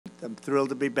I'm thrilled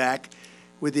to be back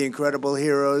with the incredible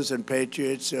heroes and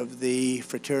patriots of the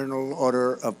Fraternal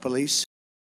Order of Police.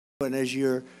 And as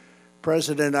your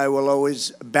president, I will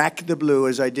always back the blue,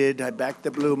 as I did. I backed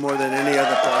the blue more than any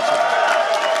other president.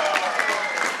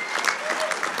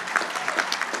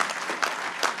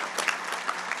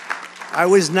 I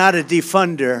was not a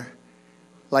defunder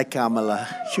like Kamala.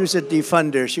 She was a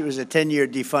defunder. She was a 10-year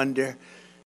defunder.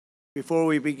 Before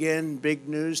we begin, big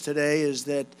news today is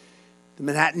that the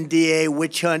Manhattan DA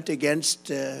witch hunt against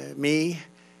me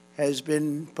has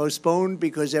been postponed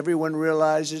because everyone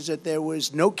realizes that there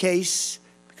was no case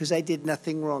because I did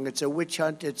nothing wrong. It's a witch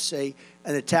hunt. It's an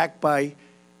attack by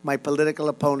my political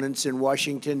opponents in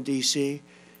Washington, D.C.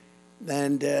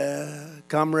 And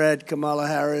Comrade Kamala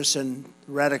Harris and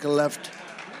radical left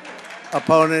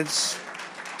opponents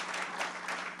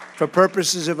for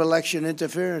purposes of election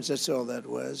interference. That's all that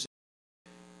was.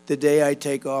 The day I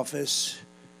take office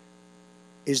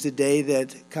is the day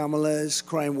that Kamala's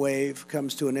crime wave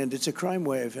comes to an end. It's a crime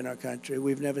wave in our country.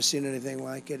 We've never seen anything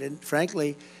like it. And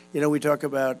frankly, you know, we talk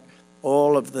about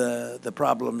all of the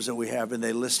problems that we have, and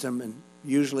they list them, and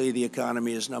usually the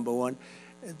economy is number one.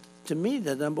 To me,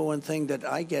 the number one thing that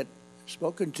I get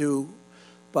spoken to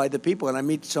by the people, and I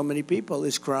meet so many people,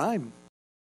 is crime.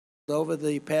 Over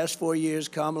the past 4 years,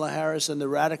 Kamala Harris and the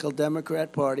radical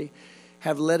Democrat Party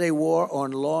have led a war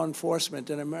on law enforcement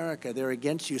in America. They're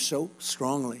against you so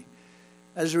strongly.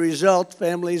 As a result,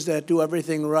 families that do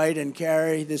everything right and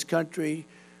carry this country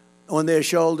on their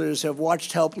shoulders have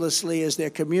watched helplessly as their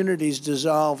communities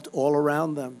dissolved all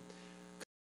around them.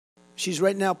 She's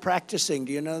right now practicing.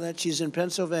 Do you know that? She's in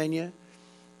Pennsylvania,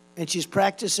 and she's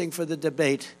practicing for the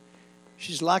debate.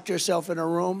 She's locked herself in a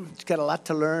room. She's got a lot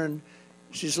to learn.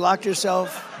 She's locked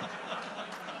herself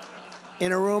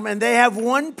in a room, and they have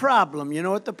one problem. You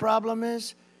know what the problem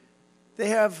is? They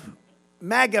have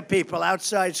MAGA people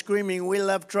outside screaming, "We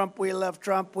love Trump, we love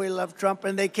Trump, we love Trump,"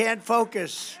 and they can't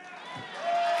focus.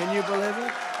 Can you believe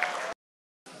it?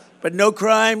 But no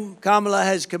crime Kamala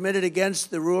has committed against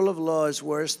the rule of law is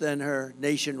worse than her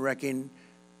nation-wrecking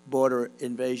border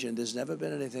invasion. There's never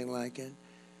been anything like it.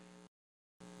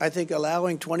 I think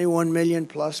allowing 21 million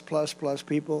plus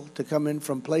people to come in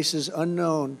from places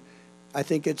unknown, I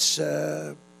think it's,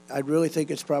 I really think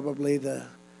it's probably the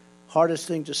hardest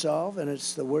thing to solve, and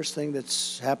it's the worst thing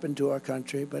that's happened to our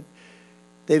country. But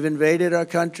they've invaded our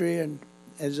country, and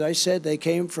as I said, they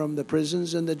came from the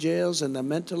prisons and the jails and the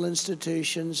mental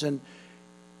institutions, and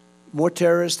more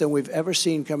terrorists than we've ever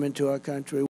seen come into our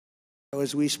country.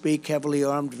 As we speak, heavily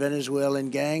armed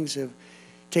Venezuelan gangs have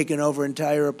taken over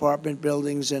entire apartment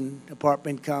buildings and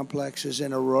apartment complexes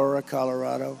in Aurora,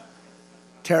 Colorado,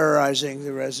 terrorizing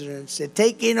the residents. They're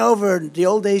taking over. In the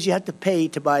old days, you had to pay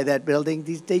to buy that building.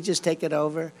 They just take it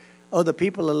over. Oh, the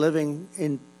people are living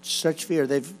in such fear.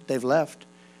 They've left.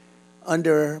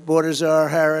 Under Border Czar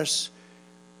Harris,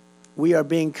 we are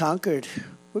being conquered.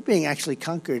 We're being actually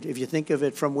conquered, if you think of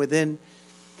it from within.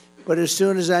 But as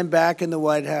soon as I'm back in the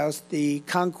White House, the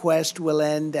conquest will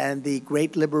end and the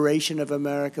great liberation of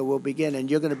America will begin, and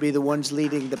you're going to be the ones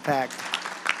leading the pack.